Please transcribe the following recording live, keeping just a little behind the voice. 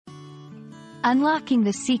Unlocking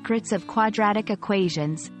the secrets of quadratic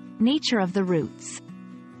equations, nature of the roots.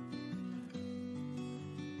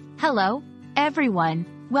 Hello, everyone.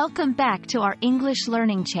 Welcome back to our English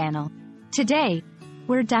learning channel. Today,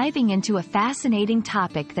 we're diving into a fascinating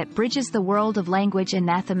topic that bridges the world of language and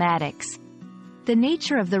mathematics: the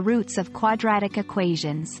nature of the roots of quadratic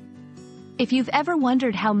equations. If you've ever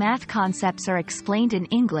wondered how math concepts are explained in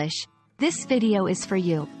English, this video is for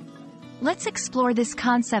you. Let's explore this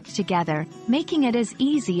concept together, making it as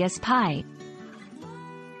easy as pie.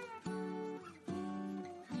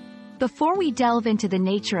 Before we delve into the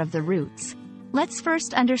nature of the roots, let's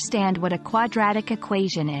first understand what a quadratic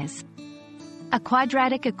equation is. A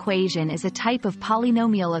quadratic equation is a type of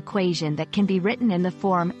polynomial equation that can be written in the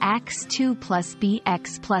form x2 plus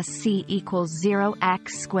bx plus c equals 0,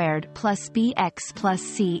 x squared plus bx plus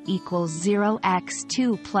c equals 0,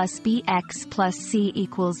 x2 plus bx plus c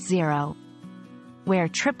equals 0, where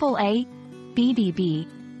AAA, BBB,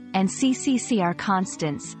 and CCC are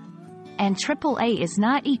constants, and AAA is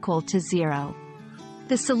not equal to 0.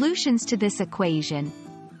 The solutions to this equation,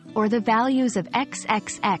 or the values of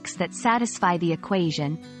xxx that satisfy the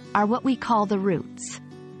equation, are what we call the roots.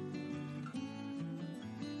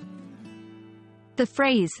 The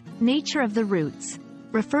phrase, nature of the roots,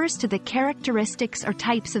 refers to the characteristics or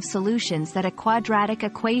types of solutions that a quadratic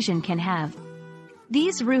equation can have.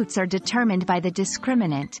 These roots are determined by the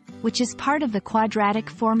discriminant, which is part of the quadratic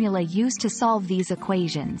formula used to solve these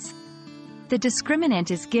equations. The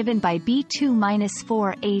discriminant is given by b2 minus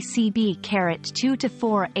 4acb caret 2 to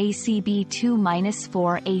 4ac b2 minus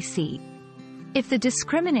 4ac. If the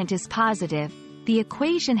discriminant is positive, the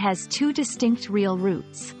equation has two distinct real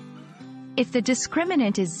roots. If the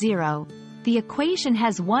discriminant is 0, the equation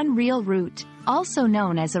has one real root, also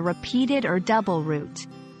known as a repeated or double root.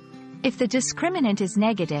 If the discriminant is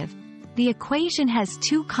negative, the equation has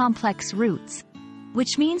two complex roots,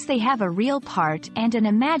 which means they have a real part and an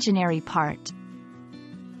imaginary part.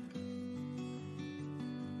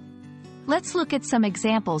 Let's look at some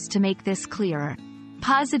examples to make this clearer.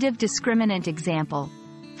 Positive discriminant example.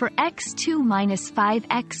 For x2 minus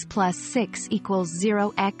 5x plus 6 equals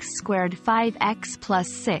 0, x squared 5x plus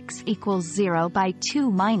 6 equals 0 by 2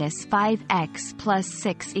 minus 5x plus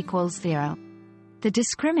 6 equals 0. The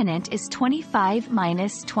discriminant is 25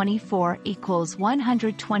 minus 24 equals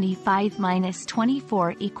 125 minus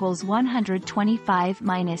 24 equals 125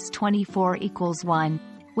 minus 24 equals 1,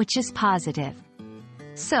 which is positive.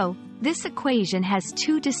 So, this equation has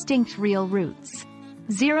two distinct real roots.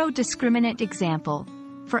 0 discriminant example.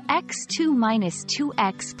 For x2 minus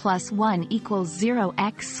 2x plus 1 equals 0,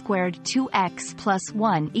 x squared 2x plus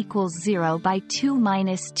 1 equals 0 by 2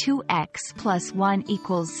 minus 2x plus 1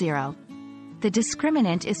 equals 0. The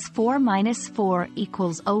discriminant is 4 minus 4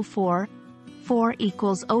 equals 04, 4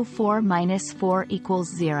 equals 04 minus 4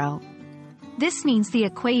 equals 0. This means the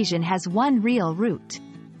equation has one real root.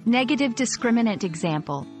 Negative discriminant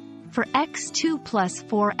example. For x2 plus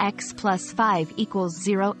 4x plus 5 equals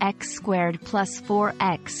 0, x squared plus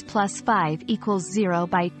 4x plus 5 equals 0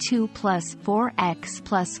 by 2 plus 4x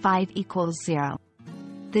plus 5 equals 0.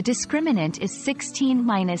 The discriminant is 16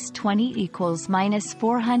 minus 20 equals minus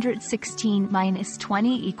 416 minus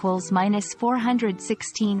 20 equals minus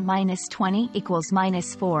 416 minus 20 equals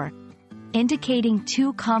minus 4, indicating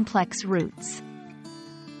two complex roots.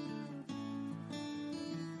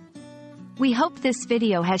 We hope this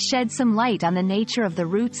video has shed some light on the nature of the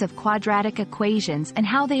roots of quadratic equations and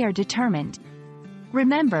how they are determined.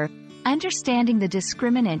 Remember, understanding the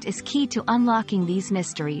discriminant is key to unlocking these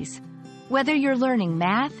mysteries. Whether you're learning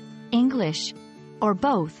math, English, or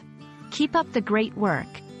both, keep up the great work,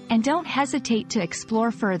 and don't hesitate to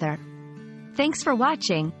explore further. Thanks for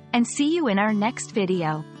watching, and see you in our next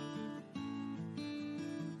video.